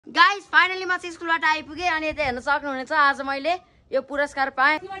Guys finally म चाहिँ स्कुलबाट आइपुगे अनि यता हेर्न सक्नुहुनेछ आज मैले यो पुरस्कार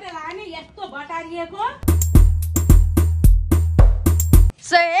पाएँ।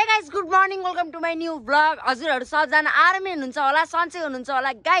 So hey guys good morning welcome to my new blog. हजुरहरू सबजना आरामै हुनुहुन्छ होला, सन्चै हुनुहुन्छ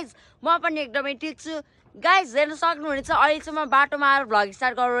होला। गाइस म पनि एकदमै ठिक छु। गाइस हेर्न सक्नुहुनेछ अहिले चाहिँ म बाटोमा आएर भ्लग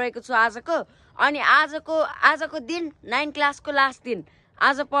स्टार्ट गरिरहेको छु आजको। अनि आजको दिन 9 क्लासको लास्ट दिन।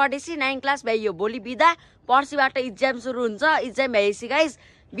 आज पढेपछि 9 क्लास भइयो, भोलि बिदा, पर्सिबाट इक्जाम सुरु हुन्छ। इक्जाम भएपछि गाइस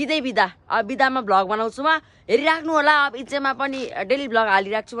बिदा अब बिदामा भ्लग बनाउँछु म, हेरिराख्नु होला। अब इक्जाममा पनि डेली भ्लग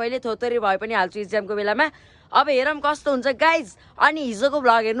हालिराख्छु मैले, थोरै भए पनि हाल्छु इक्जामको बेलामा। अब हेरौँ कस्तो हुन्छ गाइज। अनि हिजोको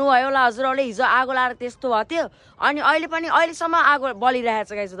भ्लग हेर्नुभयो होला हजुरहरूले, हिजो आगो लाएर त्यस्तो भएको थियो। अनि अहिलेसम्म आगो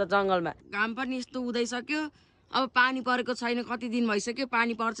बलिरहेको छ गाइज उता जङ्गलमा। घाम पनि यस्तो उदैसक्यो, अब पानी परेको छैन, कति दिन भइसक्यो,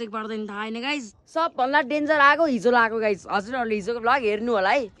 पानी पर्छ कि पर्दैन थाहा छैन गाइज। सबभन्दा डेन्जर आगो हिजो लाग्यो गाइज। हजुरहरूले हिजोको भ्लग हेर्नु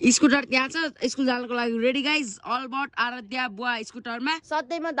होला है। स्कुटर त्यहाँ छ, स्कुल जानको लागि रेडी गाइज। अलबट आराध्या बुवा स्कुटरमा,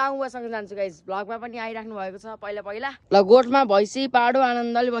 सधैँमा दाउ बुवासँग जान्छु गाइज। भ्लगमा पनि आइराख्नु भएको छ पहिला। ल गोठमा भैँसी पाडो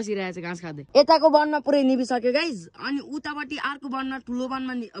आनन्दले बसिरहेको छ घाँस खाँदै। यताको वनमा पुरै निभिसक्यो गाइज। अनि उतापट्टि अर्को वनमा ठुलो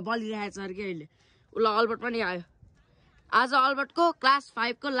वनमा बलिरहेको छ अरे कि अहिले। ल अलबट पनि आयो। आज अलबटको क्लास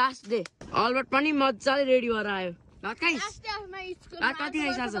 5 को लास्ट डे। अलबट पनि मजाले रेडी भएर आयो। कति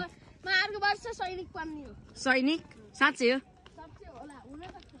आइसक्छ? सैनिक साँच्चै हो?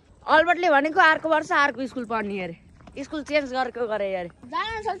 अलबटले भनेको अर्को वर्ष अर्को स्कुल पढ्ने अरे, स्कुल चेन्ज गरेको गरे अरे।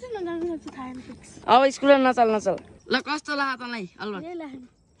 अब स्कुल नचल। ल कस्तो लाग्यो तँलाई अलबट?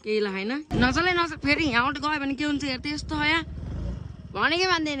 केही लागेन? नचलै फेरि यहाँबाट गयो भने के हुन्छ हेर्दै यस्तो हो यहाँ भनेकै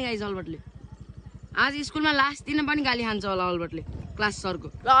मान्दैन गाइस अलबटले। आज स्कुलमा लास्ट दिन पनि गाली खान्छ होला अलबटले क्लास सरको।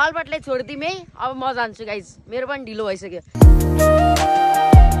 ल अलबटले छोडिदिउँ है, अब म जान्छु गाइज, मेरो पनि ढिलो भइसक्यो।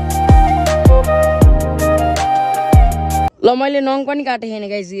 ल मैले नङ पनि काटेँ छैन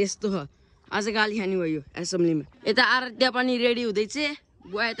गाइज, यस्तो हो आज गाली खाने भयो एसेम्ब्लीमा। यता आराध्या पनि रेडी हुँदैछ,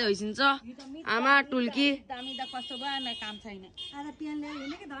 बुवा यता होइसिन्छ, आमा टुल्की।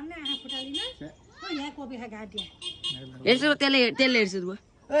 हेर्छु त्यसले हेर्छु बुवा।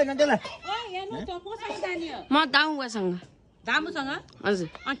 म दामुसँग हजुर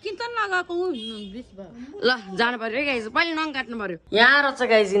ल जानु पर्यो है गाइज। पहिले नङ काट्नु पर्यो। यहाँ रहेछ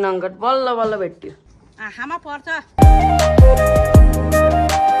गाइज नङ काट, बल्ल भेट्यो।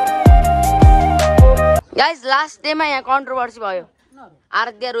 गाइज लास्ट डेमा यहाँ कन्ट्रोभर्सी भयो।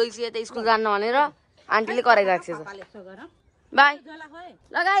 आराध्या रोइसी यता स्कुल जान्न भनेर आन्टीले कराइरहेको छ। बाई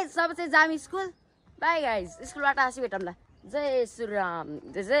ल गाइज, सब चाहिँ जाम स्कुल। बाई गाइज, स्कुलबाट आसी भेटौँला। जय श्री राम,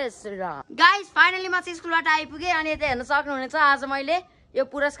 जय श्री राम। गाइज फाइनली म चाहिँ स्कुलबाट आइपुगेँ अनि यता हेर्न सक्नुहुनेछ आज मैले यो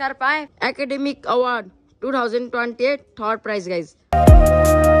पुरस्कार पाएँ, academic award 2028 third price guys.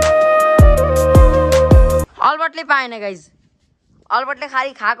 अलबटले पाएन गाइज, अलबटले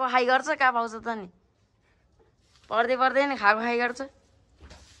खालि खाएको खाइ गर्छ, कहाँ पाउँछ त नि, पर्दैन खाएको खाइ गर्छ।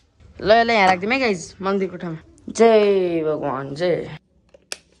 ल यसलाई यहाँ राखिदिउँ है गाइज मन्दिर कोठामा। जय भगवान जय।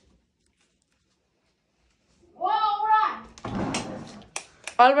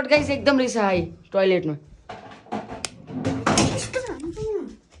 अलबट गाइस एकदम रिसा है टोयलेटमा।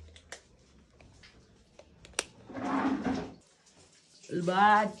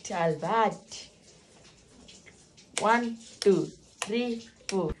 अलबट 1 2 3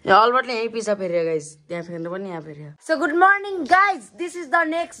 4। अलबटले यहीँ पिसा फेर्यो गाइस, त्यहाँ फेर्नु पनि यहाँ फेर्यो। So good morning guys, this is the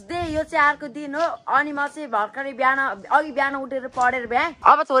next day. यो चाहिँ अर्को दिन हो। अनि म चाहिँ भर्खरै बिहान उठेर पढेर भ्याएँ।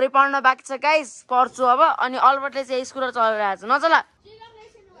 अब थोरै पढ्न बाँकी छ गाइस, पढ्छु अब। अनि अलबटले चाहिँ स्कुटर चलाइरहेको छ। नचला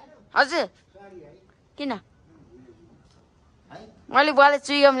हजुर, किन? मैले बुवाले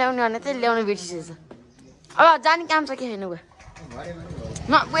चुइगम ल्याउने भने चाहिँ ल्याउनु बिर्सिएछ। अब जाने काम छ कि छैन बुवा?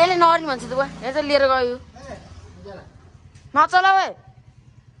 यसले नगर्ने भन्छ त बुवा, यहाँ चाहिँ लिएर गयो नचला भए।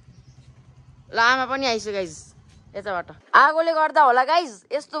 ल आमा पनि आइसक्यो गाइज यताबाट। आगोले गर्दा होला गाइज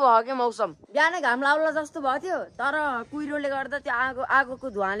यस्तो भयो कि मौसम। बिहानै घाम लाउला जस्तो भयो थियो, तर कुहिरोले गर्दा त्यो आगोको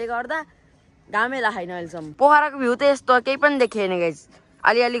धुवाँले गर्दा घामै लागेन अहिलेसम्म। पोखराको भ्यू त यस्तो केही पनि देखेन गाइज।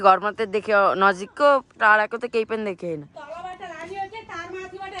 अलि घर मात्रै देख्यो, नजिकको टाढाको त केही पनि देखेन।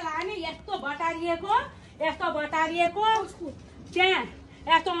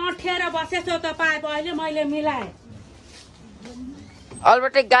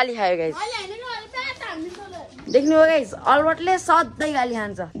 अलबटले गाली खायो गाइज, देख्नु हो गाइज, अलबटले सधैँ गाली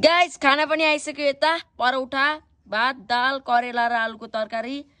खान्छ। गाइज खाना पनि आइसक्यो यता, परौठा, भात, दाल, करेला र आलुको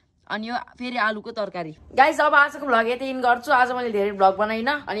तरकारी, अनि यो फेरि आलुको तरकारी। गाइज अब आजको भ्लग यति इन गर्छु। आज मैले धेरै भ्लग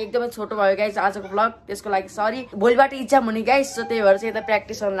बनाइन अनि एकदमै छोटो भयो गाइज आजको भ्लग, त्यसको लागि सरी। भोलिबाट इक्जाम हुने गाइज, सो त्यही भएर चाहिँ यता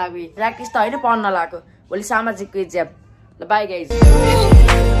प्र्याक्टिस गर्न लाग्यो। प्र्याक्टिस त होइन, पढ्न लाग्यो। भोलि सामाजिकको इक्जाम। ल बाई गाइज।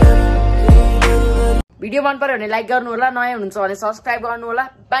 भिडियो मन पर्यो भने लाइक गर्नु होला, नयाँ हुनुहुन्छ भने सब्स्क्राइब गर्नु होला।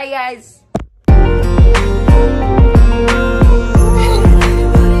 By guys.